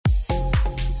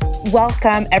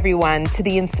Welcome, everyone, to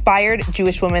the Inspired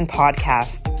Jewish Woman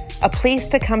podcast, a place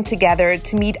to come together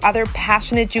to meet other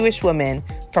passionate Jewish women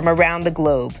from around the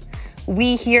globe.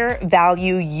 We here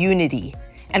value unity,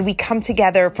 and we come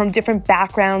together from different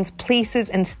backgrounds, places,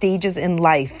 and stages in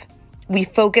life. We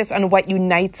focus on what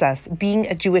unites us, being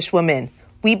a Jewish woman.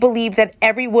 We believe that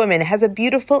every woman has a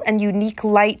beautiful and unique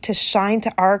light to shine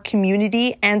to our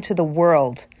community and to the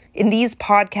world. In these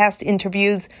podcast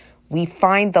interviews, we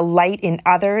find the light in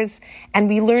others, and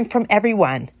we learn from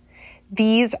everyone.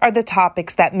 These are the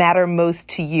topics that matter most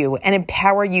to you and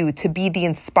empower you to be the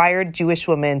inspired Jewish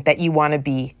woman that you want to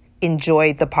be.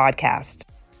 Enjoy the podcast.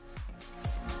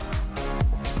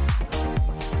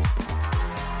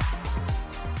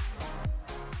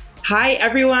 Hi,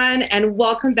 everyone, and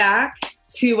welcome back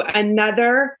to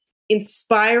another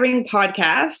inspiring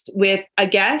podcast with a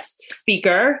guest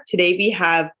speaker. Today we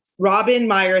have Robin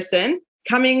Meyerson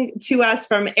coming to us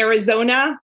from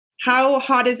Arizona. How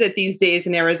hot is it these days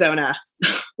in Arizona?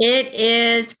 It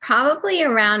is probably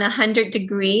around 100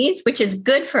 degrees, which is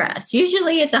good for us.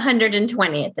 Usually it's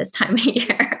 120 at this time of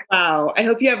year. Wow. I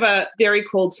hope you have a very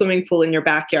cold swimming pool in your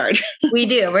backyard. We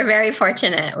do. We're very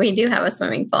fortunate. We do have a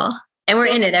swimming pool and we're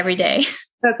in it every day.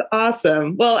 That's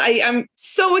awesome. Well, I'm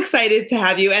so excited to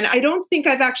have you. And I don't think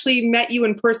I've actually met you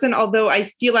in person, although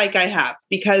I feel like I have,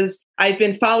 because I've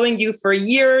been following you for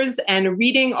years and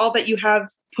reading all that you have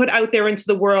put out there into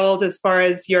the world as far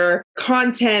as your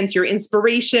content, your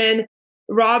inspiration.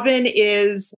 Robin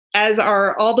is, as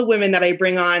are all the women that I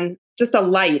bring on, just a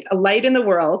light in the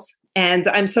world. And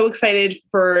I'm so excited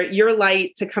for your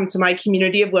light to come to my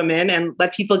community of women and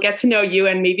let people get to know you,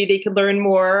 and maybe they could learn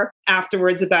more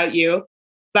afterwards about you.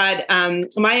 But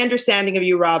my understanding of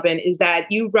you, Robin, is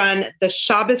that you run the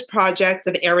Shabbos Project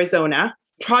of Arizona,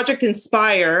 Project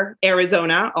Inspire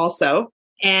Arizona also.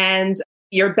 And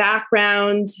your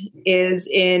background is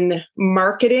in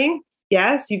marketing.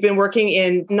 Yes, you've been working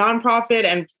in nonprofit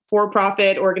and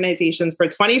for-profit organizations for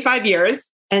 25 years.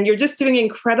 And you're just doing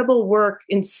incredible work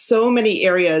in so many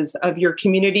areas of your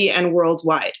community and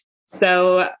worldwide.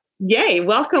 So yay,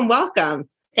 welcome.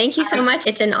 Thank you so much.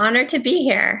 It's an honor to be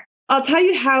here. I'll tell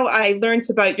you how I learned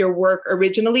about your work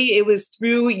originally. It was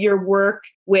through your work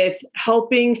with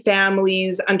helping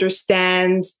families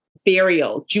understand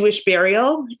burial, Jewish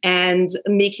burial, and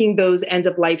making those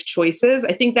end-of-life choices.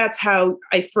 I think that's how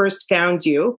I first found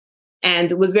you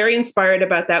and was very inspired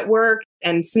about that work.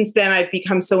 And since then, I've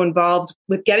become so involved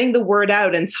with getting the word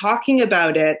out and talking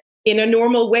about it in a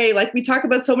normal way. Like we talk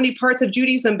about so many parts of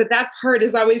Judaism, but that part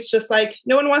is always just like,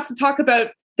 no one wants to talk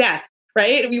about death.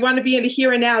 Right? We want to be in the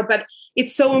here and now, but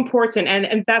it's so important.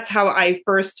 And that's how I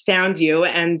first found you.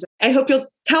 And I hope you'll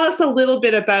tell us a little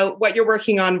bit about what you're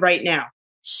working on right now.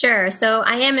 Sure. So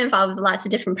I am involved with lots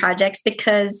of different projects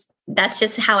because that's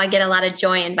just how I get a lot of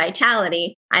joy and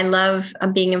vitality. I love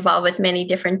being involved with many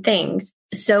different things.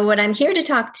 So what I'm here to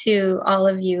talk to all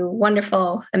of you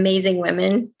wonderful, amazing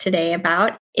women today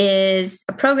about is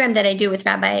a program that I do with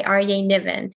Rabbi Aryeh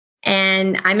Niven.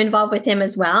 And I'm involved with him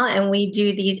as well. And we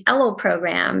do these Elul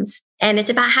programs. And it's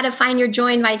about how to find your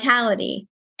joy and vitality.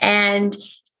 And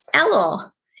Elul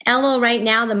right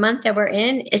now, the month that we're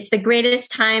in, it's the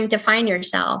greatest time to find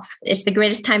yourself. It's the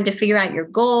greatest time to figure out your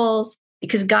goals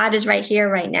because God is right here,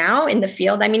 right now in the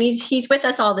field. I mean, he's with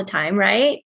us all the time,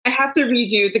 right? I have to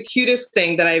read you the cutest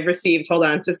thing that I've received. Hold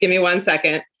on, just give me 1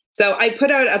 second. So I put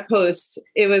out a post.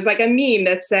 It was like a meme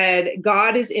that said,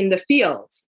 God is in the field.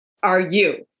 Are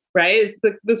you? Right?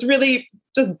 It's this really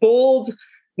just bold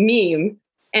meme.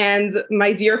 And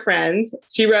my dear friend,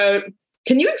 she wrote,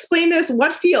 can you explain this?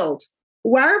 What field?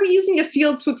 Why are we using a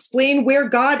field to explain where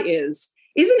God is?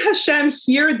 Isn't Hashem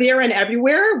here, there, and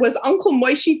everywhere? Was Uncle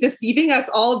Moishe deceiving us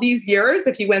all these years?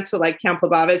 If you went to like Camp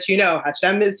Lubavitch, you know,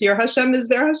 Hashem is here, Hashem is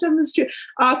there, Hashem is here,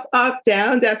 up,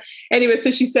 down, down. Anyway,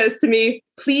 so she says to me,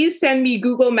 please send me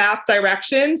Google Map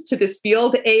directions to this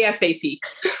field ASAP.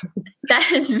 That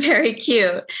is very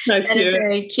cute. That is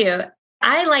very cute.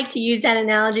 I like to use that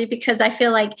analogy because I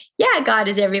feel like, yeah, God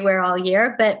is everywhere all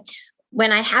year. But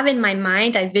when I have in my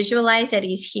mind, I visualize that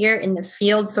he's here in the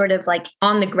field, sort of like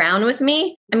on the ground with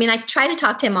me. I mean, I try to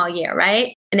talk to him all year,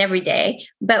 right? And every day.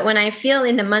 But when I feel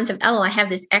in the month of Elul, I have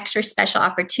this extra special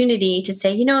opportunity to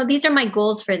say, you know, these are my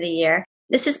goals for the year.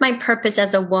 This is my purpose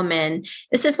as a woman.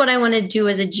 This is what I want to do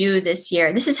as a Jew this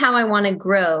year. This is how I want to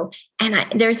grow. And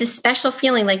there's this special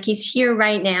feeling like he's here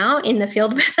right now in the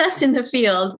field with us in the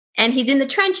field. And he's in the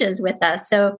trenches with us.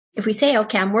 So if we say,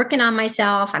 okay, I'm working on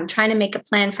myself, I'm trying to make a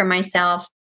plan for myself.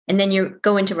 And then you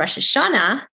go into Rosh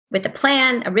Hashanah with a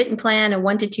plan, a written plan, a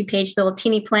 1 to 2 page little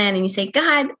teeny plan. And you say,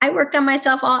 God, I worked on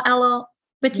myself all Elul.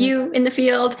 with you in the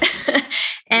field.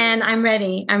 And I'm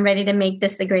ready. I'm ready to make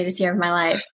this the greatest year of my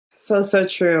life. So, so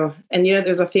true. And,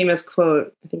 there's a famous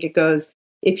quote. I think it goes,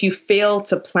 if you fail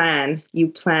to plan, you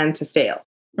plan to fail.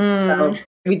 So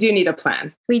we do need a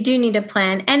plan. We do need a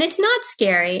plan. And it's not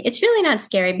scary. It's really not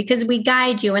scary because we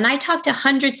guide you. And I talked to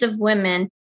hundreds of women.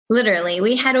 Literally,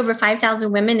 we had over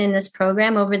 5,000 women in this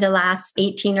program over the last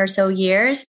 18 or so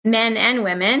years, men and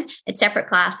women at separate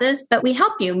classes. But we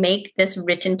help you make this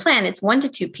written plan. It's 1 to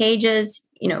 2 pages.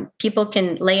 People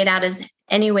can lay it out as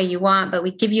any way you want, but we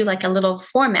give you like a little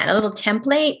format, a little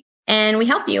template, and we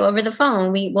help you over the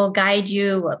phone. We will guide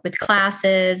you with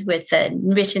classes, with the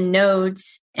written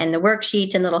notes and the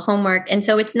worksheets and little homework. And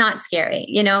so it's not scary.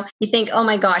 You think, oh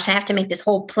my gosh, I have to make this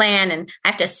whole plan and I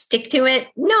have to stick to it.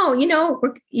 No,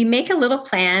 you make a little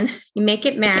plan, you make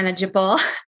it manageable,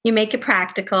 you make it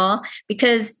practical,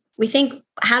 because we think,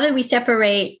 how do we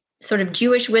separate sort of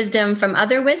Jewish wisdom from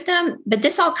other wisdom? But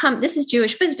this is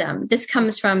Jewish wisdom. This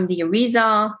comes from the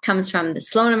Arizal, comes from the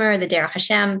Slonomer, the Derech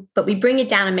Hashem, but we bring it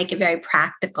down and make it very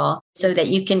practical so that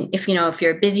you can, if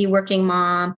you're a busy working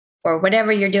mom or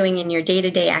whatever you're doing in your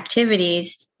day-to-day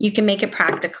activities, you can make it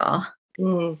practical.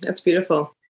 That's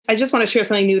beautiful. I just want to share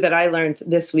something new that I learned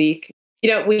this week.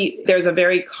 There's a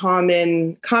very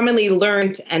commonly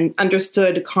learned and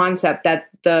understood concept that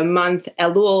the month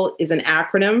Elul is an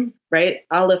acronym, right?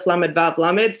 Aleph Lamed Vav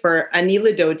Lamed for Ani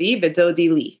L'Dodi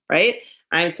V'Dodi Li, right?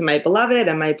 I am to my beloved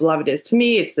and my beloved is to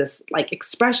me. It's this like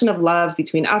expression of love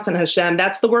between us and Hashem.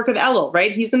 That's the work of Elul,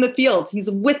 right? He's in the field.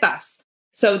 He's with us.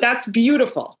 So that's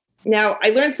beautiful. Now, I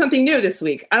learned something new this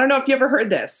week. I don't know if you ever heard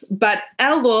this, but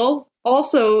Elul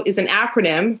also is an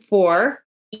acronym for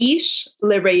Ish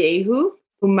L'Reyehu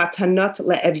U'Matanot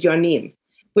Le'Evyonim,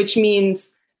 which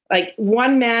means like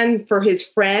one man for his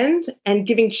friend and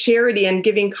giving charity and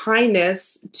giving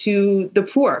kindness to the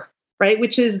poor, right?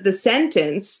 Which is the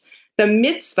sentence, the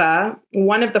mitzvah,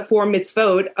 one of the 4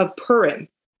 mitzvot of Purim,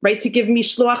 right? To give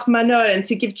mishloach manot and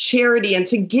to give charity and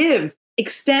to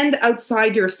extend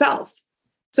outside yourself.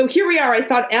 So here we are. I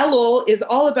thought Elul is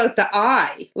all about the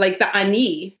I, like the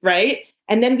ani, right?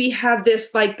 And then we have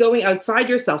this like going outside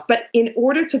yourself. But in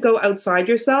order to go outside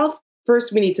yourself,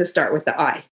 first we need to start with the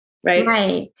I. Right.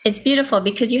 Right. It's beautiful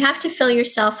because you have to fill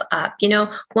yourself up.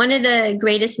 One of the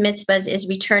greatest mitzvahs is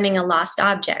returning a lost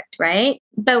object, right?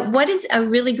 But what is a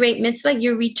really great mitzvah?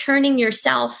 You're returning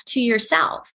yourself to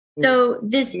yourself. So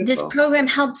this program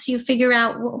helps you figure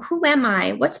out, well, who am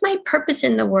I? What's my purpose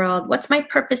in the world? What's my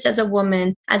purpose as a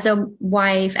woman, as a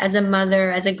wife, as a mother,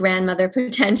 as a grandmother,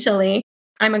 potentially?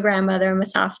 I'm a grandmother, I'm a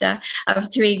savta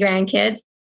of 3 grandkids.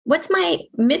 What's my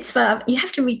mitzvah? You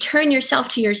have to return yourself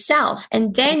to yourself,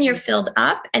 and then you're filled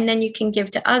up, and then you can give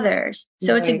to others.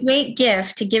 So It's a great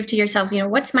gift to give to yourself.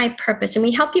 What's my purpose? And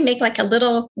we help you make like a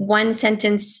little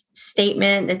 1-sentence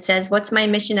statement that says, what's my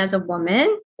mission as a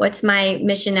woman? What's my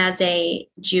mission as a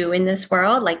Jew in this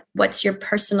world? Like, what's your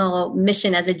personal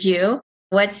mission as a Jew?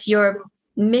 What's your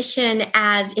mission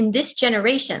as in this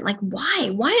generation? Like,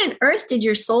 why on earth did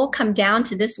your soul come down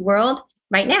to this world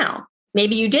right now?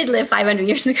 Maybe you did live 500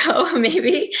 years ago,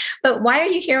 maybe, but why are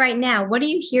you here right now? What are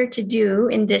you here to do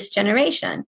in this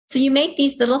generation? So you make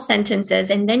these little sentences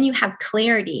and then you have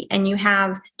clarity and you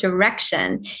have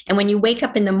direction. And when you wake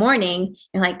up in the morning,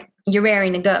 you're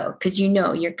raring to go because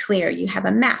you're clear. You have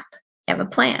a map. You have a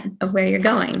plan of where you're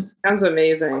going. Sounds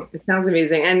amazing. It sounds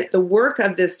amazing. And the work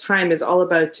of this time is all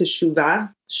about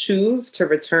teshuvah, shuv, to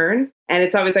return. And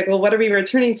it's always like, well, what are we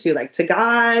returning to? Like to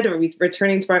God? Or are we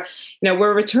returning to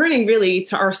we're returning really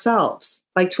to ourselves,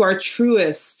 like to our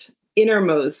truest,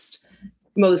 innermost,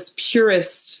 most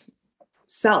purest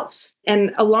self.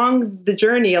 And along the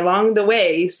journey, along the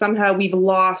way, somehow we've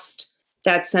lost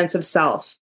that sense of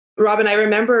self. Robin, I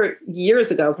remember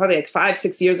years ago, probably like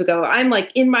 5-6 years ago, I'm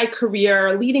like in my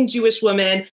career, leading Jewish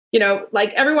women,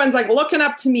 like everyone's like looking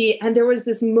up to me. And there was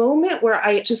this moment where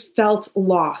I just felt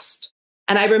lost.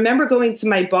 And I remember going to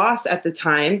my boss at the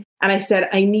time and I said,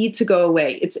 I need to go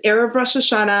away. It's Erev Rosh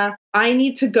Hashanah. I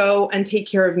need to go and take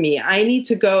care of me. I need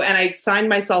to go. And I signed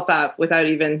myself up without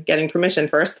even getting permission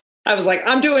first. I was like,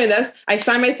 I'm doing this. I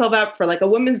signed myself up for like a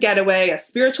women's getaway, a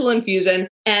spiritual infusion.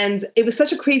 And it was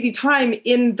such a crazy time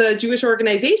in the Jewish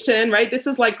organization, right? This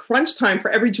is like crunch time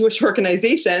for every Jewish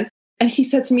organization. And he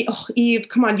said to me, oh, Eve,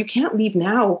 come on, you can't leave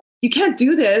now. You can't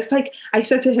do this. Like I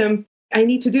said to him, I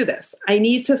need to do this. I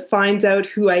need to find out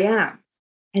who I am.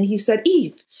 And he said,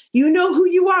 Eve, you know who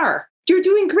you are. You're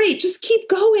doing great. Just keep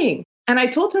going. And I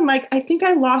told him, like, I think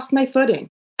I lost my footing.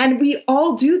 And we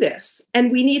all do this. And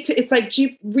we need to, it's like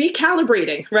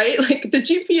recalibrating, right? Like the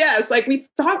GPS, like we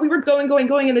thought we were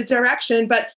going in a direction,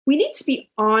 but we need to be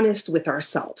honest with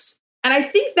ourselves. And I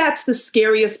think that's the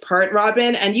scariest part,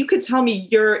 Robin. And you could tell me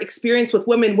your experience with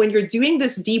women when you're doing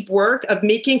this deep work of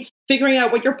figuring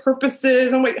out what your purpose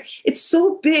is and it's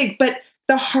so big. But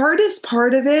the hardest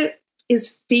part of it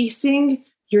is facing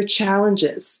your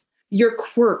challenges, your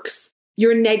quirks,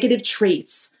 your negative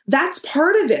traits. That's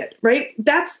part of it, right?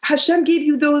 That's Hashem gave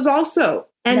you those also.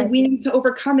 And we need to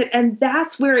overcome it. And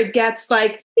that's where it gets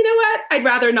like, you know what? I'd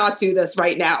rather not do this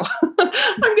right now.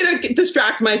 I'm going to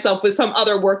distract myself with some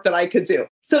other work that I could do.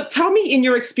 So tell me in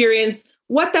your experience,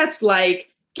 what that's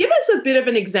like. Give us a bit of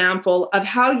an example of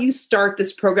how you start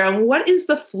this program. What is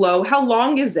the flow? How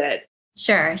long is it?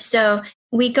 Sure. So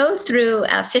we go through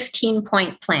a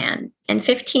 15-point plan, and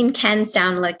 15 can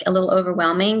sound like a little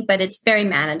overwhelming, but it's very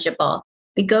manageable.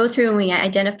 We go through and we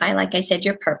identify, like I said,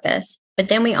 your purpose, but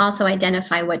then we also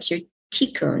identify what's your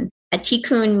tikkun. A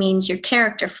tikkun means your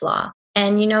character flaw.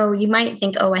 And, you might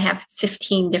think, oh, I have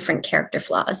 15 different character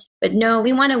flaws, but no,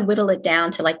 we want to whittle it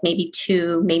down to like maybe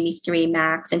 2, maybe 3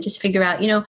 max, and just figure out,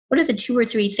 what are the 2 or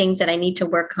 3 things that I need to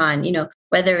work on?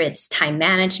 Whether it's time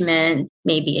management,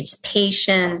 maybe it's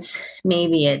patience,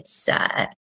 maybe it's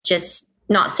just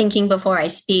not thinking before I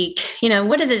speak.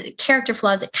 What are the character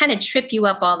flaws that kind of trip you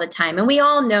up all the time? And we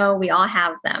all know we all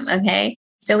have them. Okay.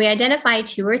 So we identify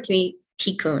 2 or 3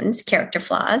 tikkuns, character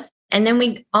flaws. And then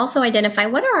we also identify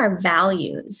what are our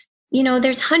values.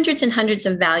 There's hundreds and hundreds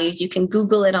of values. You can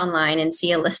Google it online and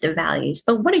see a list of values.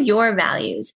 But what are your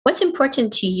values? What's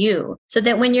important to you? So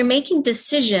that when you're making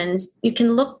decisions, you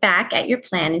can look back at your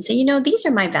plan and say, these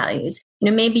are my values.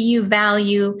 Maybe you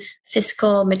value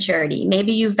fiscal maturity.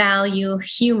 Maybe you value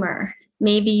humor.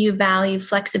 Maybe you value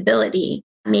flexibility.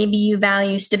 Maybe you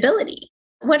value stability.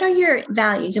 What are your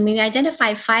values? And we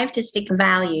identify 5 distinct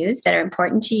values that are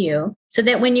important to you so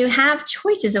that when you have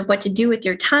choices of what to do with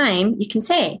your time, you can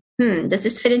say, does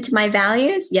this fit into my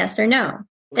values? Yes or no?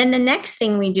 Then the next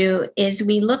thing we do is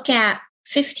we look at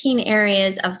 15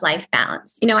 areas of life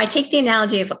balance. I take the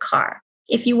analogy of a car.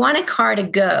 If you want a car to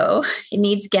go, it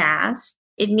needs gas,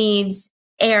 it needs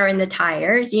air in the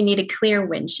tires, you need a clear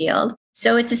windshield.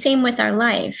 So it's the same with our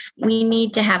life. We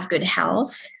need to have good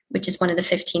health, which is one of the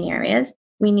 15 areas.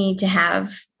 We need to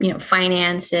have,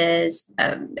 finances,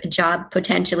 a job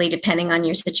potentially, depending on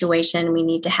your situation. We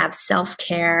need to have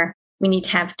self-care. We need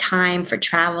to have time for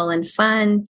travel and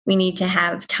fun. We need to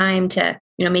have time to,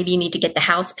 maybe you need to get the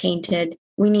house painted.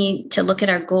 We need to look at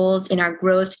our goals in our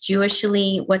growth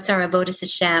Jewishly. What's our avodas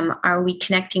Hashem? Are we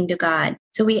connecting to God?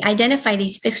 So we identify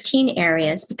these 15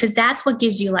 areas because that's what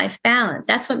gives you life balance.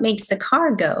 That's what makes the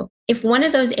car go. If one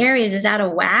of those areas is out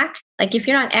of whack, like if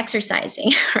you're not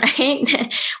exercising,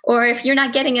 right? Or if you're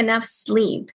not getting enough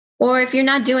sleep, or if you're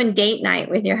not doing date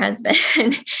night with your husband,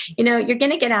 you're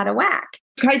going to get out of whack.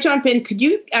 Can I jump in? Could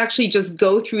you actually just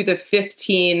go through the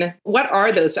 15? What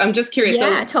are those? I'm just curious.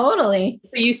 Yeah, totally.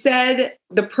 So you said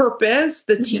the purpose,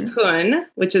 the tikkun,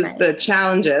 which is the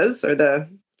challenges or the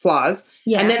flaws.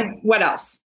 Yeah. And then what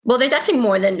else? Well, there's actually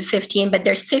more than 15, but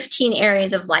there's 15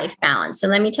 areas of life balance. So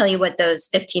let me tell you what those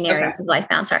 15 areas of life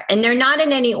balance are. And they're not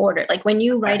in any order. Like when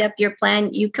you write up your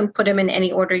plan, you can put them in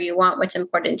any order you want, what's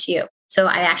important to you. So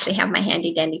I actually have my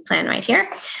handy dandy plan right here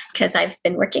because I've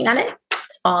been working on it.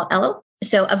 It's all Elo.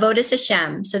 So avodas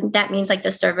Hashem. So that means like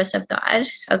the service of God.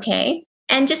 Okay.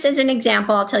 And just as an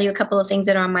example, I'll tell you a couple of things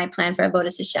that are on my plan for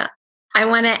avodas Hashem. I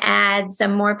want to add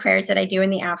some more prayers that I do in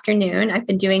the afternoon. I've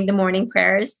been doing the morning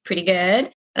prayers pretty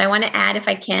good, but I want to add, if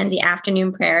I can, the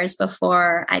afternoon prayers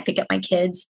before I pick up my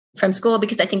kids from school,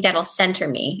 because I think that'll center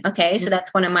me. Okay. So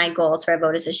that's one of my goals for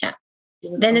avodas Hashem.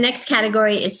 Then the next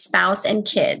category is spouse and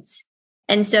kids.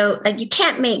 And so like you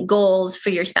can't make goals for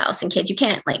your spouse and kids. You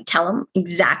can't like tell them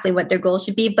exactly what their goals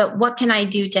should be, but what can I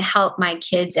do to help my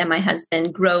kids and my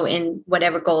husband grow in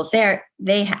whatever goals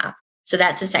they have? So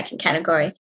that's the second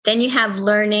category. Then you have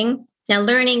learning. Now,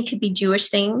 learning could be Jewish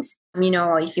things.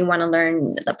 If you want to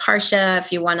learn the Parsha,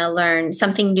 if you want to learn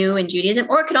something new in Judaism,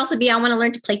 or it could also be, I want to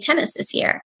learn to play tennis this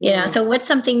year. So what's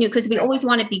something new? Because we always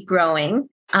want to be growing.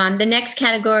 The next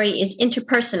category is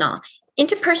interpersonal.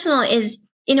 Interpersonal is,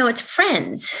 it's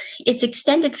friends, it's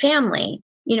extended family.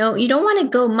 You don't want to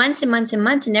go months and months and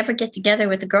months and never get together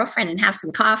with a girlfriend and have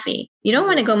some coffee. You don't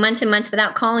want to go months and months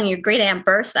without calling your great Aunt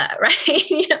Bertha,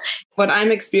 right? What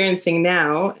I'm experiencing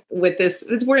now with this,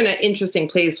 we're in an interesting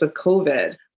place with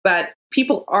COVID, but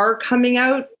people are coming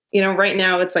out. Right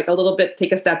now it's like a little bit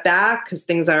take a step back because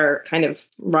things are kind of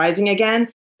rising again.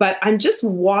 But I'm just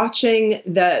watching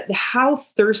how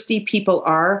thirsty people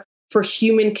are for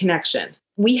human connection.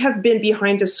 We have been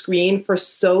behind a screen for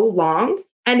so long,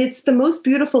 and it's the most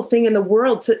beautiful thing in the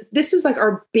world. This is like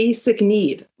our basic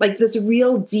need, like this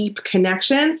real deep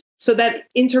connection. So that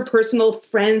interpersonal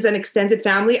friends and extended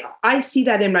family, I see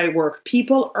that in my work.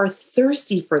 People are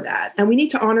thirsty for that. And we need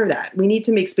to honor that. We need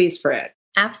to make space for it.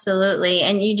 Absolutely.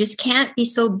 And you just can't be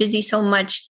so busy so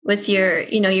much with your,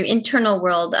 your internal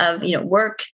world of,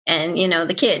 work and,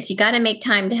 the kids. You got to make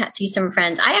time to see some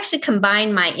friends. I actually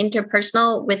combine my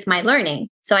interpersonal with my learning.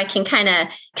 So I can kind of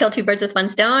kill two birds with one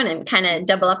stone and kind of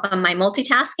double up on my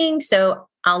multitasking. So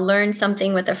I'll learn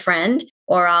something with a friend,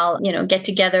 or I'll, get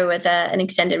together with an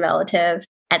extended relative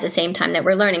at the same time that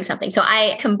we're learning something. So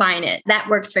I combine it. That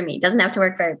works for me. It doesn't have to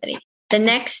work for everybody. The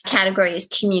next category is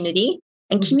community.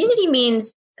 And community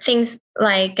means things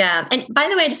like, and by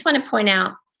the way, I just want to point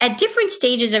out, at different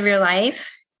stages of your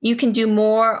life, you can do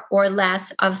more or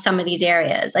less of some of these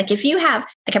areas. Like if you have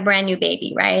like a brand new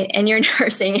baby, right? And you're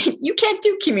nursing, you can't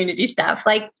do community stuff.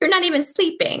 Like you're not even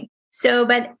sleeping. So,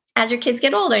 but as your kids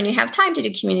get older and you have time to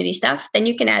do community stuff, then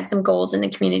you can add some goals in the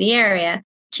community area.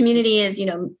 Community is,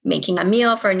 making a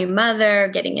meal for a new mother,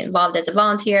 getting involved as a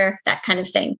volunteer, that kind of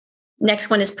thing.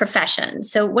 Next one is profession.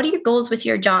 So what are your goals with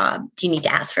your job? Do you need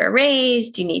to ask for a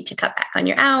raise? Do you need to cut back on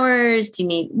your hours? Do you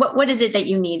need, what is it that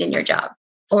you need in your job?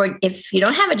 Or if you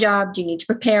don't have a job, do you need to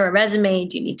prepare a resume?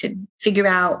 Do you need to figure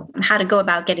out how to go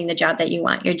about getting the job that you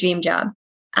want, your dream job?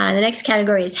 The next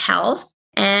category is health.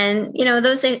 And,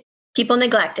 those that people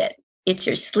neglect it. It's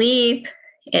your sleep,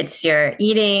 it's your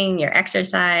eating, your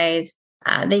exercise,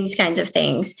 these kinds of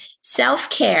things.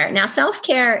 Self-care. Now,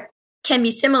 self-care can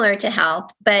be similar to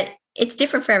health, but it's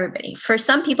different for everybody. For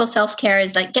some people, self-care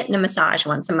is like getting a massage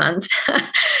once a month.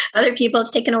 Other people,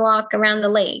 it's taking a walk around the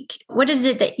lake. What is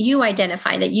it that you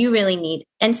identify that you really need?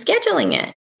 And scheduling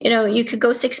it. You could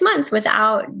go 6 months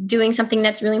without doing something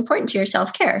that's really important to your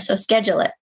self-care. So schedule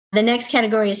it. The next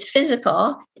category is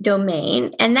physical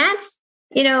domain. And that's,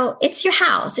 it's your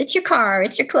house, it's your car,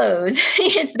 it's your clothes.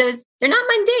 It's those, they're not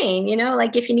mundane,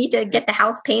 like if you need to get the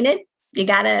house painted, you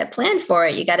got to plan for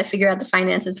it. You got to figure out the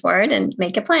finances for it and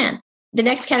make a plan. The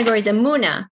next category is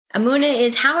Emunah. Emunah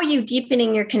is how are you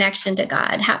deepening your connection to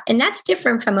God? And that's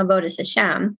different from Avodas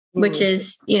Hashem, which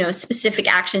is, specific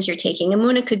actions you're taking.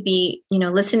 Emunah could be,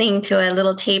 listening to a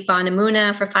little tape on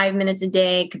Emunah for 5 minutes a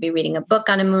day. It could be reading a book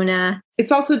on Emunah.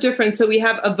 It's also different. So we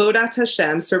have Avodat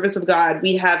Hashem, service of God.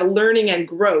 We have learning and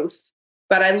growth.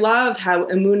 But I love how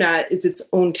Emunah is its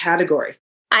own category.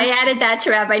 I added that to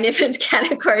Rabbi Niffin's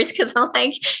categories because I'm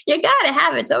like, you got to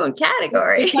have its own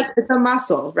category. It's a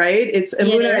muscle, right?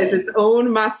 Emunah is its own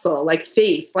muscle, like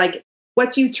faith. Like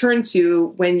what do you turn to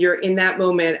when you're in that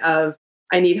moment of,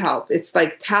 I need help? It's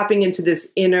like tapping into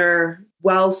this inner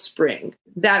wellspring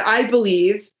that I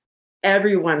believe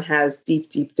everyone has deep,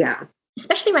 deep down.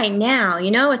 Especially right now,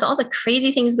 with all the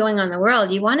crazy things going on in the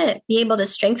world, you want to be able to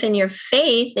strengthen your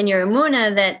faith and your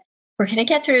Emunah that we're going to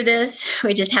get through this.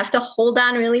 We just have to hold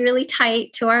on really, really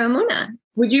tight to our Emunah.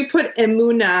 Would you put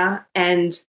Emunah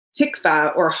and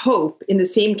Tikva or hope in the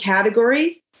same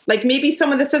category? Like maybe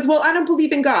someone that says, well, I don't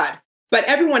believe in God, but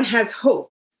everyone has hope.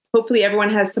 Hopefully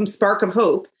everyone has some spark of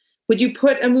hope. Would you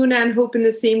put Emunah and hope in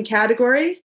the same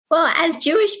category? Well, as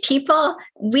Jewish people,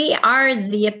 we are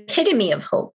the epitome of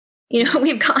hope.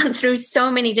 We've gone through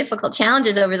so many difficult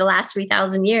challenges over the last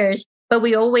 3,000 years. But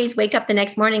we always wake up the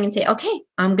next morning and say, okay,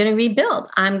 I'm going to rebuild.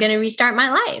 I'm going to restart my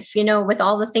life, with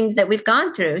all the things that we've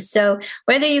gone through. So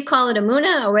whether you call it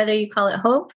Emunah or whether you call it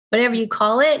hope, whatever you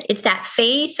call it, it's that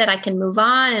faith that I can move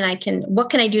on and what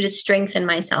can I do to strengthen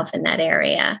myself in that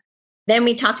area? Then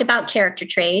we talked about character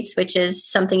traits, which is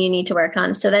something you need to work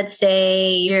on. So let's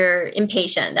say you're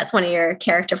impatient. That's one of your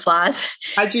character flaws.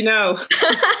 How'd you know?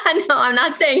 No, I'm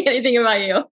not saying anything about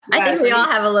you. Yes, I think we all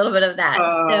have a little bit of that.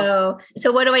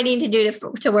 So what do I need to do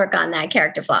to work on that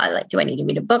character flaw? Like, do I need to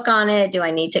read a book on it? Do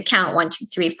I need to count 1, 2,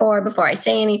 3, 4 before I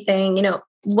say anything?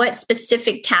 What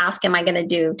specific task am I going to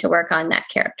do to work on that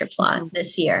character flaw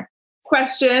this year?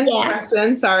 Question.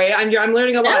 Sorry, I'm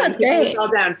learning a lot. I'm taking this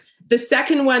all down. The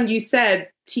second one you said,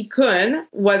 tikkun,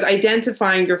 was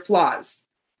identifying your flaws.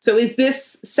 So is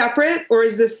this separate or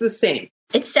is this the same?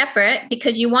 It's separate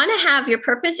because you want to have your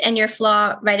purpose and your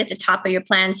flaw right at the top of your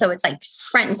plan. So it's like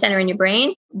front and center in your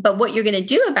brain. But what you're going to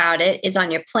do about it is on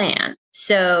your plan.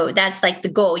 So that's like the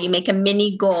goal. You make a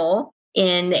mini goal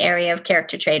in the area of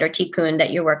character trait or tikkun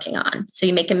that you're working on. So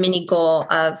you make a mini goal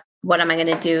of what am I going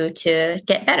to do to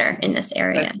get better in this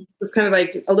area? It's kind of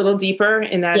like a little deeper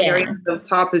in that area. The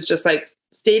top is just like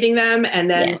stating them.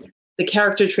 And then the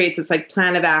character traits, it's like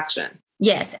plan of action.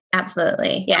 Yes,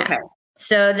 absolutely. Yeah. Okay.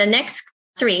 So the next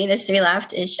there's 3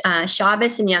 left, is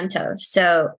Shabbos and Yom Tov.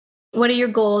 So what are your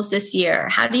goals this year?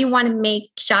 How do you want to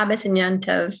make Shabbos and Yom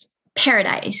Tov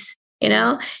paradise?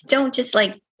 Don't just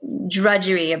like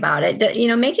drudgery about it.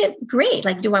 Make it great.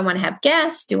 Like, do I want to have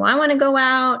guests? Do I want to go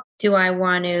out? Do I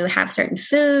want to have certain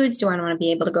foods? Do I want to be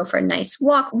able to go for a nice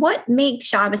walk? What makes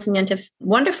Shabbos and Yontif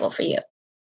wonderful for you?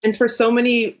 And for so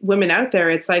many women out there,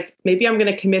 it's like, maybe I'm going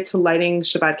to commit to lighting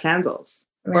Shabbat candles,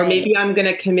 or maybe I'm going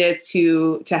to commit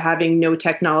to having no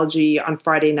technology on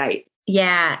Friday night.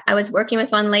 Yeah. I was working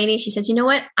with one lady. She says, you know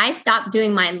what? I stopped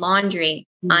doing my laundry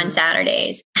on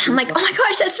Saturdays. I'm like, oh my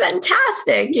gosh, that's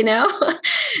fantastic.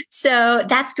 So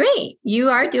that's great. You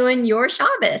are doing your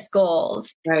Shabbos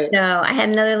goals. Right. So I had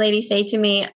another lady say to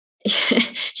me,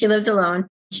 she lives alone.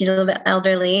 She's a little bit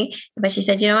elderly, but she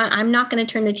said, you know what? I'm not going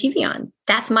to turn the TV on.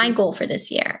 That's my goal for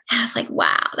this year. And I was like,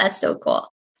 wow, that's so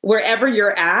cool. Wherever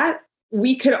you're at,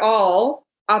 we could all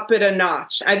up it a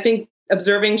notch. I've been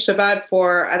observing Shabbat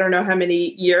for, I don't know how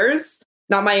many years,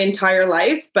 not my entire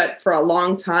life, but for a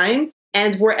long time.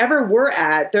 And wherever we're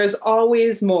at, there's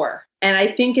always more. And I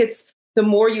think it's the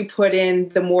more you put in,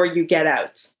 the more you get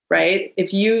out, right?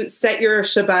 If you set your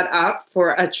Shabbat up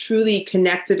for a truly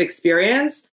connected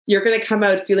experience, you're going to come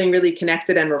out feeling really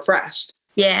connected and refreshed.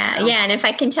 Yeah. Yeah. And if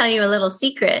I can tell you a little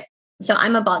secret, so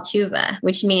I'm a Baal Tshuva,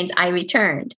 which means I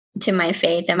returned to my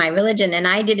faith and my religion, and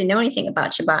I didn't know anything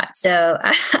about Shabbat. So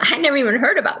I never even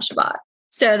heard about Shabbat.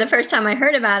 So the first time I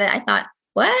heard about it, I thought,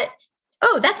 what?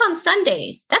 Oh, that's on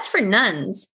Sundays. That's for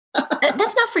nuns.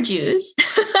 That's not for Jews.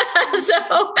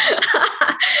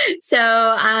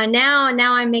 So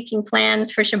now I'm making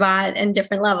plans for Shabbat in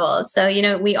different levels. So,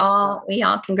 we all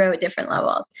can grow at different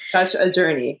levels. Such a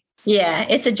journey. Yeah,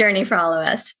 it's a journey for all of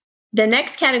us. The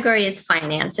next category is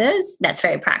finances. That's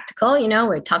very practical.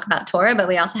 We talk about Torah, but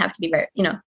we also have to be very,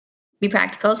 be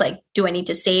practical. It's like, do I need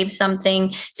to save a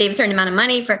certain amount of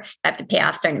money I have to pay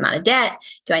off a certain amount of debt?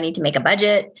 Do I need to make a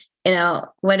budget?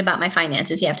 What about my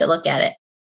finances? You have to look at it.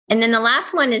 And then the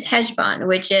last one is Heshbon,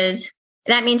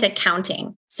 that means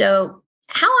accounting. So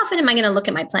how often am I going to look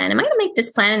at my plan? Am I going to make this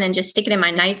plan and then just stick it in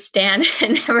my nightstand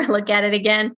and never look at it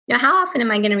again? How often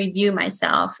am I going to review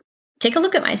myself? Take a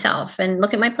look at myself and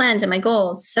look at my plans and my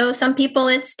goals. So some people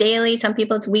it's daily, some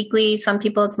people it's weekly, some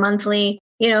people it's monthly,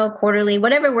 quarterly,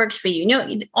 whatever works for you.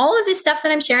 All of this stuff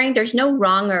that I'm sharing, there's no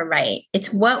wrong or right.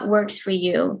 It's what works for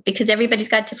you because everybody's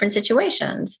got different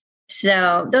situations.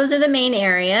 So those are the main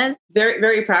areas. Very,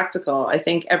 very practical. I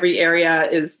think every area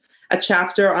is a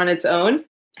chapter on its own.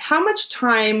 How much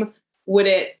time would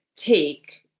it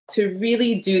take to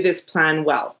really do this plan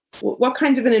well? What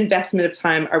kind of an investment of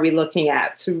time are we looking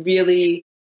at to really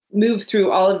move through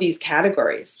all of these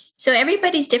categories? So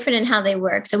everybody's different in how they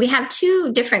work. So we have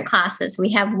two different classes. We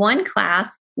have one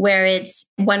class where it's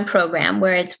one program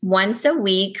where it's once a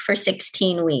week for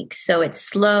 16 weeks. So it's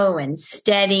slow and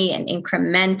steady and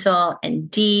incremental and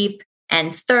deep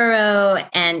and thorough.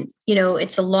 And,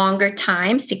 it's a longer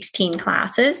time, 16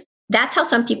 classes. That's how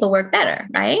some people work better,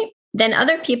 right? Then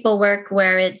other people work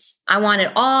where it's, I want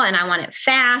it all and I want it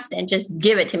fast and just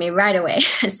give it to me right away.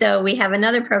 So we have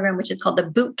another program, which is called the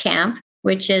Boot Camp,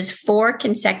 which is 4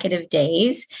 consecutive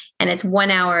days and it's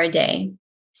 1 hour a day.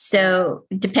 So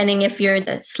depending if you're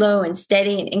the slow and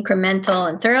steady and incremental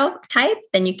and thorough type,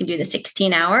 then you can do the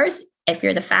 16 hours. If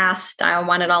you're the fast, I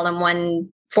want it all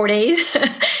in 4 days,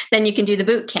 then you can do the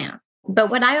boot camp. But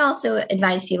what I also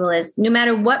advise people is no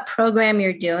matter what program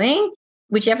you're doing,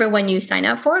 whichever one you sign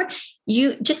up for,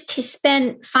 you just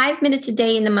spend 5 minutes a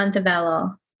day in the month of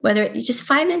Elul, whether it's just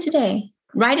 5 minutes a day.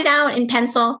 Write it out in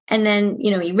pencil and then,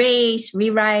 erase,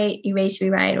 rewrite,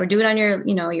 or do it on your,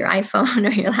 your iPhone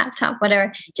or your laptop,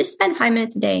 whatever. Just spend 5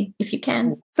 minutes a day if you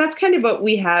can. That's kind of what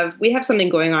we have. We have something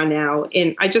going on now.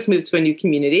 I just moved to a new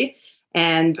community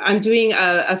and I'm doing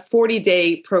a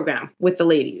 40-day program with the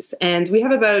ladies. And we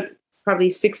have about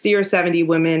probably 60 or 70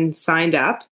 women signed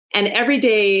up. And every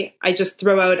day I just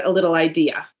throw out a little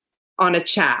idea on a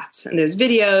chat and there's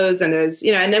videos and there's,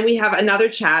 and then we have another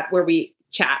chat where we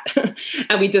chat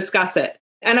and we discuss it.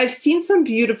 And I've seen some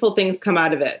beautiful things come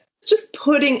out of it. Just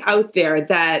putting out there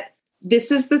that this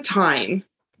is the time,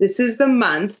 this is the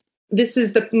month, this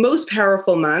is the most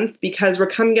powerful month because we're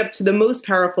coming up to the most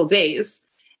powerful days.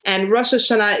 And Rosh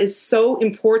Hashanah is so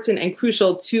important and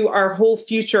crucial to our whole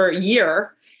future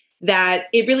year that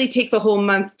it really takes a whole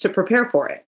month to prepare for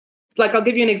it. Like, I'll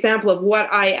give you an example of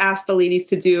what I asked the ladies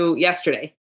to do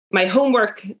yesterday. My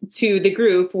homework to the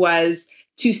group was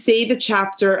to say the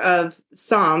chapter of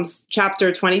Psalms,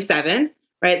 chapter 27,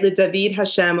 right? Le David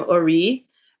Hashem Ori,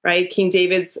 right? King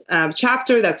David's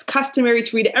chapter that's customary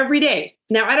to read every day.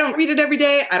 Now, I don't read it every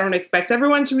day. I don't expect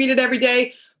everyone to read it every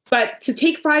day, but to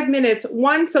take 5 minutes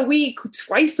once a week,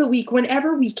 twice a week,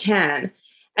 whenever we can,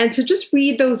 and to just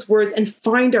read those words and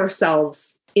find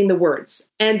ourselves in the words.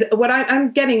 And what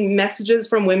I'm getting messages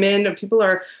from women, or people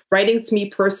are writing to me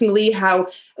personally, how,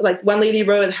 like one lady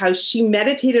wrote how she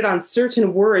meditated on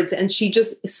certain words and she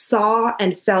just saw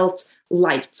and felt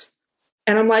light.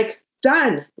 And I'm like,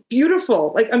 done,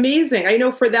 beautiful, like amazing. I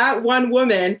know for that one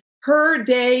woman, her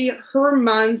day, her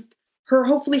month,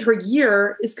 hopefully her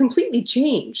year is completely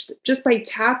changed just by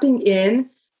tapping in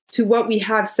to what we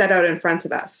have set out in front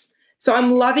of us. So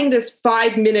I'm loving this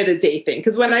 5 minute a day thing,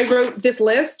 because when I wrote this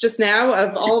list just now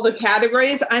of all the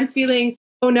categories, I'm feeling,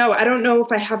 oh no, I don't know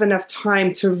if I have enough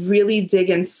time to really dig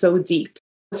in so deep.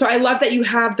 So I love that you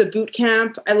have the boot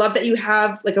camp. I love that you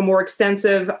have like a more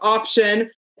extensive option.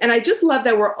 And I just love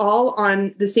that we're all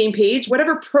on the same page.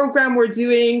 Whatever program we're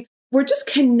doing, we're just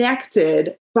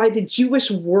connected by the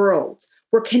Jewish world.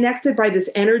 We're connected by this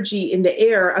energy in the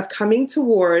air of coming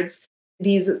towards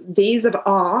these days of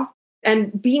awe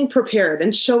and being prepared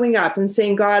and showing up and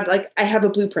saying, God, like, I have a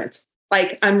blueprint.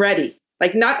 Like, I'm ready.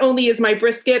 Like, not only is my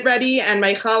brisket ready and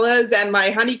my challahs and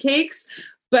my honey cakes,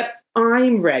 but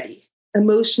I'm ready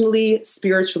emotionally,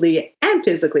 spiritually, and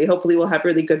physically. Hopefully we'll have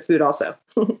really good food also.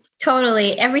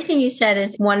 Totally. Everything you said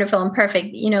is wonderful and perfect.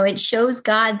 It shows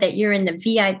God that you're in the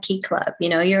VIP club.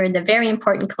 You're in the very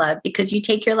important club because you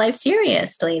take your life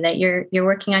seriously, that you're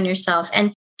working on yourself.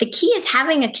 And the key is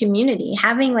having a community,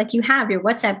 having, like you have your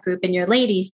WhatsApp group and your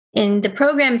ladies. In the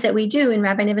programs that we do in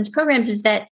Rabbi Niven's programs is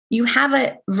that you have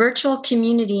a virtual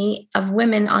community of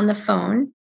women on the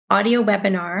phone, audio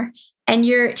webinar, and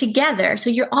you're together. So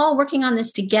you're all working on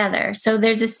this together. So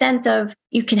there's a sense of,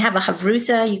 you can have a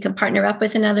havrusa, you can partner up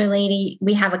with another lady.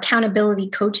 We have accountability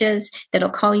coaches that'll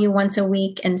call you once a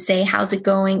week and say, how's it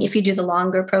going? If you do the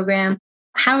longer program,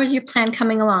 how is your plan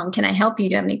coming along? Can I help you?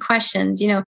 Do you have any questions?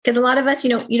 Because a lot of us, you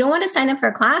don't want to sign up for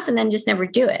a class and then just never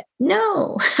do it.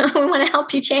 No, we want to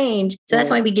help you change. So that's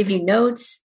why we give you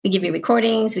notes. We give you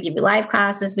recordings, we give you live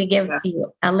classes, we give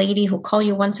you a lady who'll call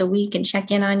you once a week and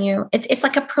check in on you. It's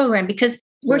like a program because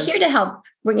we're here to help.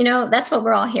 That's what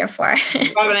we're all here for.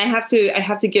 Robin, I have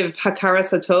to give Hakaras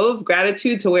Hatov,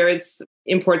 gratitude, to where it's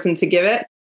important to give it.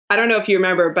 I don't know if you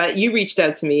remember, but you reached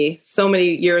out to me so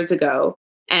many years ago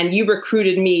and you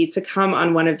recruited me to come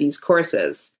on one of these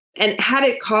courses. And had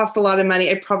it cost a lot of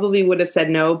money, I probably would have said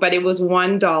no, but it was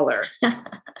 $1. Do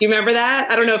you remember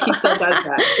that? I don't know if he still does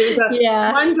that. It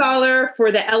was $1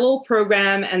 for the Elul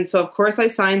program. And so, of course, I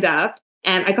signed up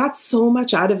and I got so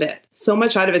much out of it. So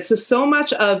much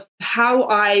of how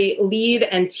I lead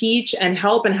and teach and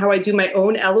help and how I do my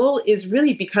own Elul is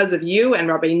really because of you and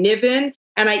Rabbi Niven.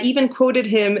 And I even quoted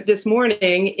him this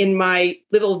morning in my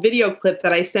little video clip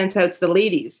that I sent out to the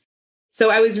ladies.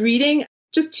 So I was reading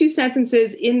just 2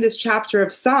 sentences in this chapter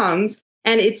of Psalms,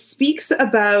 and it speaks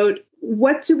about,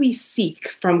 what do we seek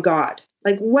from God?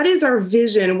 Like, what is our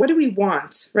vision? What do we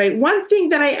want, right? One thing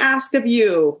that I ask of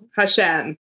you,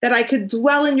 Hashem, that I could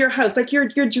dwell in your house, like your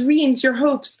dreams, your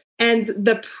hopes. And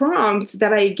the prompt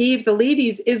that I gave the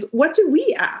ladies is, what do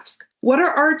we ask? What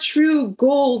are our true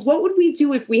goals? What would we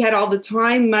do if we had all the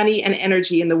time, money, and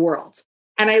energy in the world?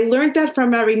 And I learned that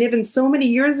from Rabbi Niven so many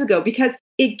years ago, because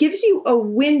it gives you a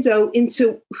window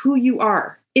into who you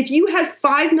are. If you had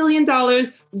 $5 million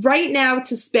right now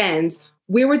to spend,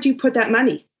 where would you put that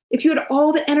money? If you had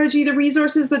all the energy, the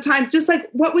resources, the time, just like,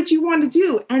 what would you want to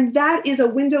do? And that is a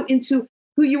window into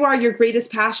who you are, your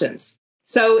greatest passions.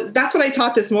 So that's what I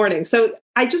taught this morning. So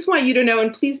I just want you to know,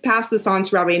 and please pass this on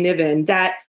to Rabbi Niven,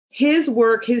 that his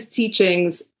work, his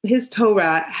teachings, his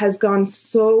Torah has gone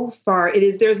so far.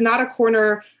 There's not a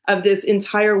corner of this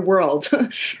entire world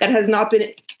that has not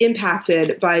been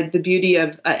impacted by the beauty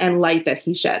of and light that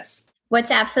he sheds.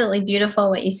 What's absolutely beautiful,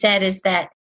 what you said, is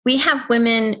that we have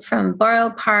women from Borough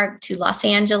Park to Los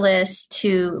Angeles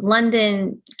to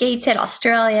London, Gateshead,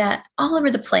 Australia, all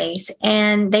over the place.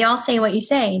 And they all say what you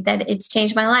say, that it's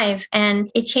changed my life.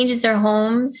 And it changes their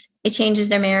homes, it changes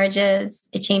their marriages,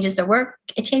 it changes their work,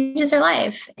 it changes their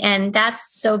life. And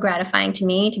that's so gratifying to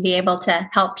me, to be able to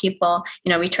help people,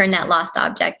 return that lost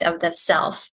object of the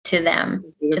self to them,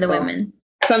 to the women.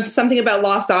 Something about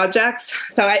lost objects.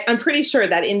 So I'm pretty sure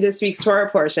that in this week's Torah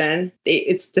portion,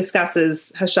 it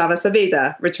discusses Hashavas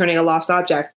Aveda, returning a lost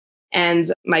object.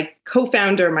 And my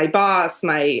co-founder, my boss,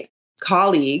 my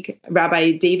colleague,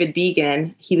 Rabbi David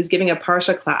Began, he was giving a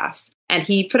Parsha class. And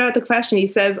he put out the question, he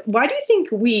says, why do you think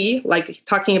we, like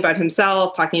talking about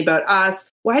himself, talking about us,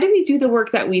 why do we do the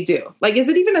work that we do? Like, is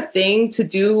it even a thing to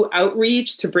do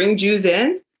outreach, to bring Jews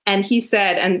in? And he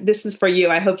said, and this is for you,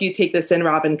 I hope you take this in,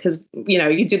 Robin, because,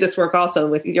 you do this work also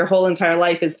with your whole entire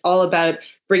life is all about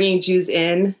bringing Jews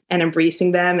in and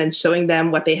embracing them and showing them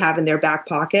what they have in their back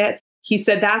pocket. He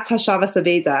said, that's Hashavas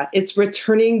Aveda. It's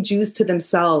returning Jews to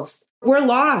themselves. we're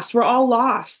lost. We're all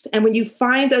lost. And when you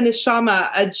find a neshama,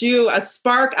 a Jew, a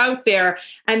spark out there,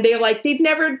 and they've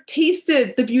never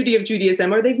tasted the beauty of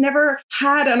Judaism, or they've never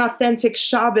had an authentic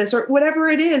Shabbos, or whatever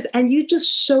it is, and you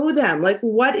just show them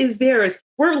what is theirs.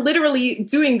 We're literally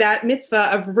doing that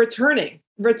mitzvah of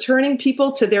returning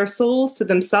people to their souls, to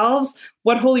themselves.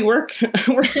 What holy work.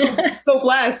 We're so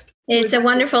blessed. It's a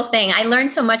wonderful thing. I learned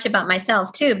so much about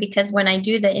myself too, because when I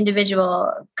do the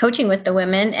individual coaching with the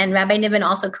women, and Rabbi Niven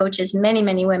also coaches many,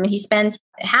 many women, he spends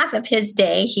half of his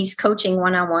day, he's coaching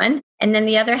one-on-one. And then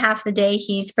the other half of the day,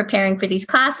 he's preparing for these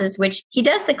classes, which he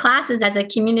does the classes as a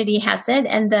community hesed,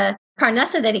 and the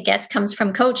parnasa that he gets comes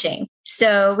from coaching.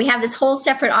 So we have this whole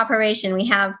separate operation. We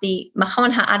have the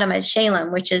Machon Ha'adam at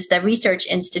Shalem, which is the research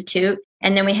institute.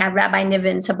 And then we have Rabbi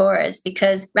Niven's Haboras,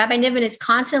 because Rabbi Niven is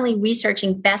constantly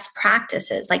researching best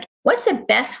practices. Like, what's the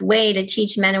best way to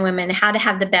teach men and women how to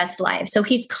have the best life? So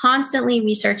he's constantly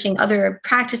researching other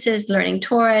practices, learning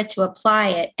Torah to apply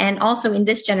it. And also in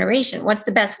this generation, what's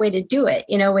the best way to do it?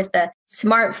 With the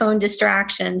smartphone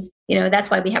distractions,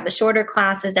 that's why we have the shorter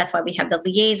classes. That's why we have the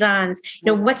liaisons.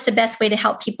 What's the best way to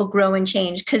help people grow and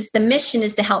change? Because the mission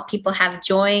is to help people have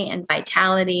joy and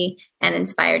vitality and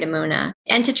inspired emunah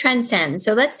and to transcend.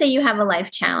 So let's say you have a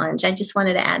life challenge. I just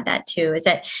wanted to add that too, is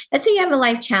that let's say you have a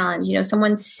life challenge,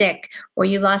 someone's sick, or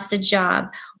you lost a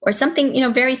job, or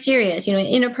something, very serious, an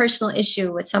interpersonal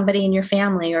issue with somebody in your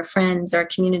family or friends or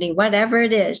community, whatever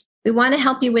it is. We want to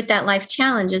help you with that life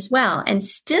challenge as well. And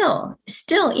still,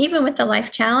 even with the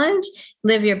life challenge,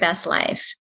 live your best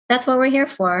life. That's what we're here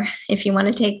for. If you want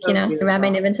to take, the Rabbi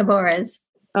Niven Haboras.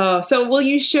 Oh, so will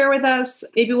you share with us?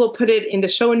 Maybe we'll put it in the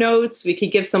show notes. We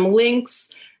could give some links.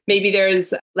 Maybe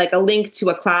there's a link to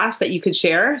a class that you could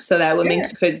share so that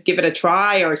women could give it a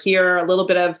try or hear a little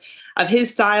bit of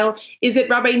his style. Is it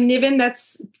Rabbi Niven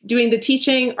that's doing the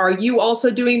teaching? Are you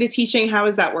also doing the teaching? How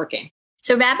is that working?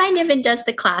 So Rabbi Niven does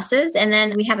the classes, and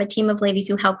then we have a team of ladies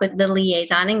who help with the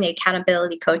liaisoning, the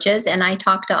accountability coaches, and I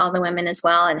talk to all the women as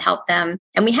well and help them.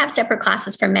 And we have separate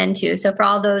classes for men too. So for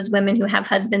all those women who have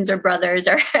husbands or brothers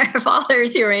or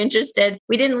fathers who are interested,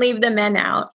 we didn't leave the men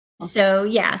out.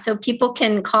 So so people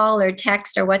can call or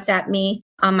text or WhatsApp me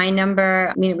on my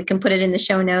number. We can put it in the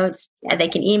show notes. They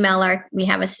can email we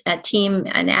have a team,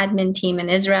 an admin team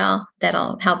in Israel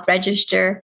that'll help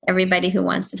register everybody who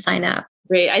wants to sign up.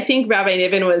 Great. I think Rabbi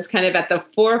Niven was kind of at the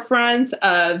forefront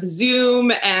of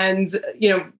Zoom and,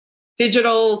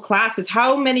 digital classes.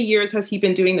 How many years has he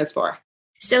been doing this for?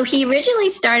 So he originally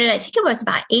started, I think it was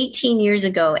about 18 years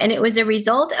ago, and it was a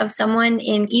result of someone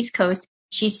in East Coast.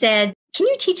 She said, "Can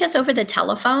you teach us over the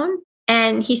telephone?"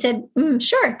 And he said,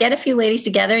 "Sure, get a few ladies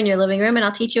together in your living room and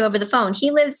I'll teach you over the phone."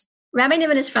 Rabbi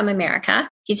Niven is from America.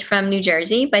 He's from New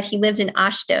Jersey, but he lives in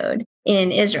Ashdod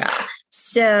in Israel.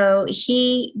 So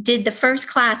he did the first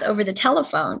class over the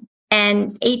telephone.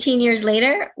 And 18 years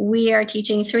later, we are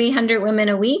teaching 300 women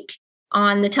a week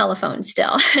on the telephone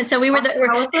still. So we were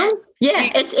telephone?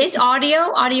 Yeah, it's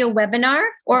audio webinar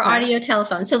or audio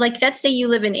telephone. So let's say you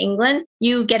live in England,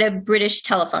 you get a British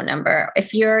telephone number.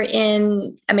 If you're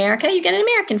in America, you get an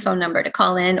American phone number to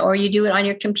call in, or you do it on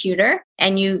your computer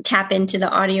and you tap into the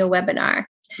audio webinar.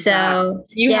 So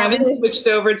you haven't switched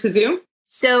over to Zoom?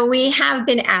 So we have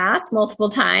been asked multiple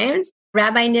times.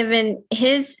 Rabbi Niven,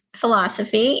 his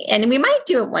philosophy, and we might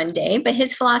do it one day, but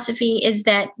his philosophy is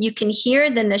that you can hear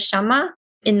the neshama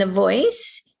in the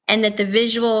voice and that the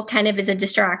visual kind of is a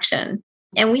distraction.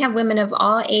 And we have women of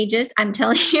all ages, I'm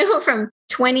telling you, from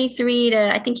 23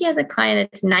 to, I think he has a client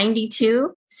that's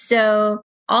 92. So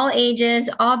all ages,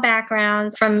 all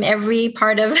backgrounds from every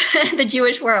part of the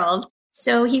Jewish world.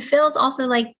 So he feels also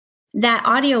like that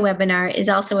audio webinar is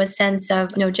also a sense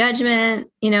of no judgment.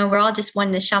 We're all just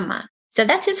one neshama. So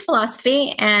that's his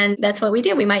philosophy. And that's what we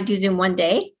do. We might do Zoom one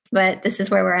day, but this is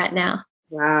where we're at now.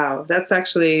 Wow. That's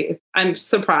I'm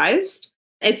surprised.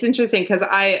 It's interesting because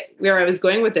where I was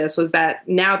going with this was that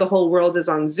now the whole world is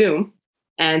on Zoom,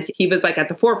 and he was at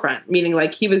the forefront, meaning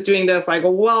he was doing this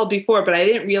well before, but I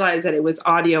didn't realize that it was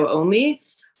audio only.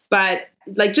 But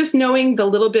just knowing the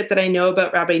little bit that I know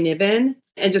about Rabbi Niven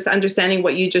and just understanding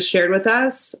what you just shared with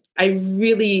us, I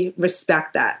really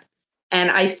respect that. And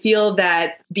I feel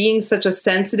that being such a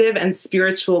sensitive and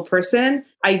spiritual person,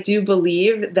 I do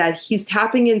believe that he's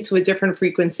tapping into a different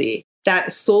frequency,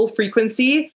 that soul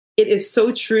frequency. It is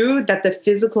so true that the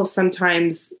physical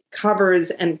sometimes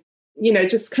covers and,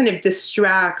 just kind of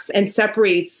distracts and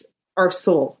separates our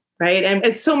soul, right?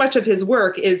 And so much of his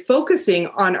work is focusing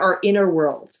on our inner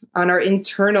world, on our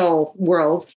internal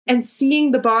world, and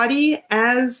seeing the body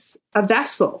as a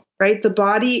vessel, right? The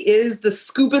body is the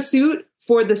scuba suit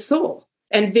for the soul.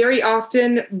 And very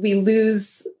often we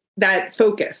lose that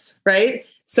focus, right?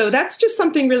 So that's just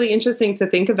something really interesting to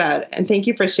think about. And thank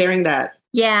you for sharing that.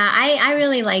 Yeah, I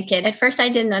really like it. At first, I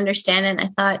didn't understand it. And I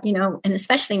thought, and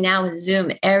especially now with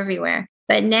Zoom everywhere.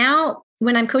 But now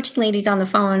when I'm coaching ladies on the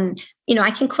phone,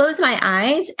 I can close my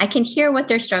eyes. I can hear what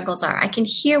their struggles are. I can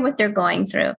hear what they're going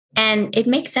through. And it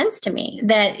makes sense to me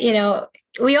that,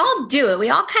 we all do it. We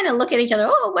all kind of look at each other.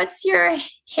 Oh, what's your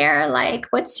hair like?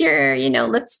 What's your,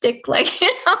 lipstick like?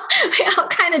 We all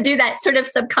kind of do that sort of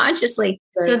subconsciously.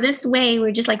 Right. So this way,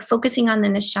 we're just like focusing on the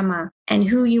neshama and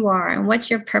who you are and what's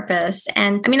your purpose.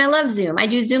 And I love Zoom. I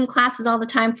do Zoom classes all the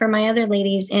time for my other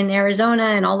ladies in Arizona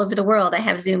and all over the world. I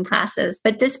have Zoom classes.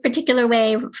 But this particular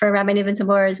way for Rabbi Niven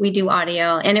Tabor, we do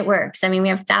audio and it works. We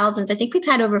have thousands. I think we've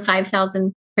had over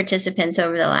 5,000 participants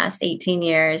over the last 18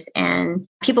 years. And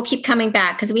people keep coming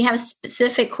back because we have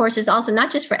specific courses also, not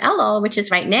just for Elul, which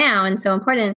is right now and so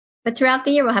important, but throughout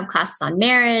the year, we'll have classes on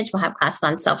marriage. We'll have classes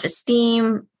on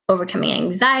self-esteem, overcoming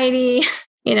anxiety,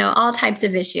 all types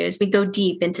of issues. We go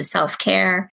deep into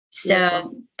self-care.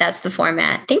 So that's the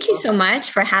format. Thank you so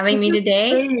much for having me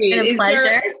today. It's been a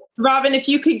pleasure. Robin, if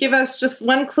you could give us just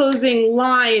one closing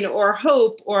line or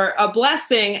hope or a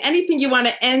blessing, anything you want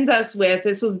to end us with,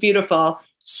 this was beautiful.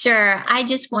 Sure. I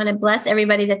just want to bless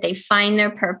everybody that they find their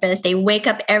purpose. They wake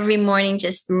up every morning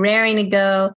just raring to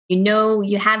go.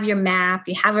 You have your map,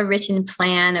 you have a written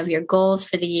plan of your goals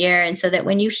for the year. And so that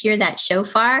when you hear that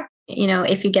shofar,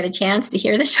 if you get a chance to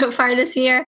hear the shofar this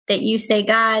year, that you say,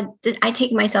 God, I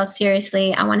take myself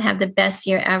seriously. I want to have the best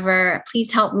year ever.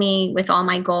 Please help me with all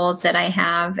my goals that I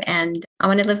have. And I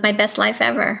want to live my best life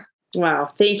ever. Wow.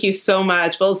 Thank you so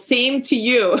much. Well, same to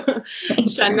you.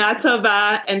 Shana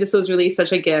Tova. And this was really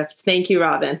such a gift. Thank you,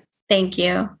 Robin. Thank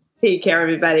you. Take care,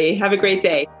 everybody. Have a great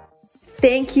day.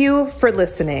 Thank you for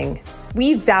listening.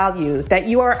 We value that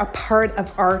you are a part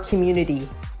of our community.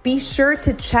 Be sure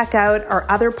to check out our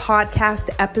other podcast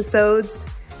episodes.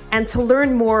 And to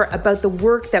learn more about the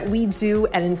work that we do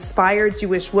at Inspired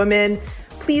Jewish Women,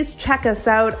 please check us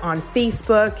out on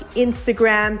Facebook,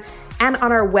 Instagram, and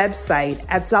on our website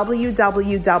at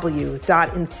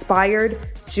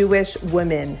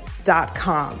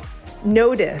www.inspiredjewishwomen.com.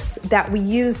 Notice that we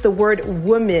use the word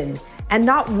woman and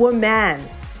not woman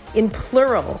in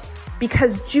plural,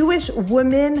 because Jewish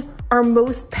women are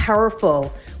most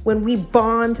powerful when we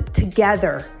bond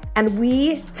together, and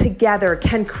we together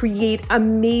can create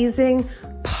amazing,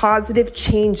 positive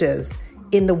changes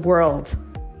in the world.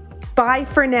 Bye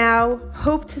for now.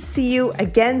 Hope to see you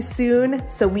again soon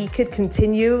so we could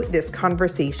continue this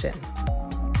conversation.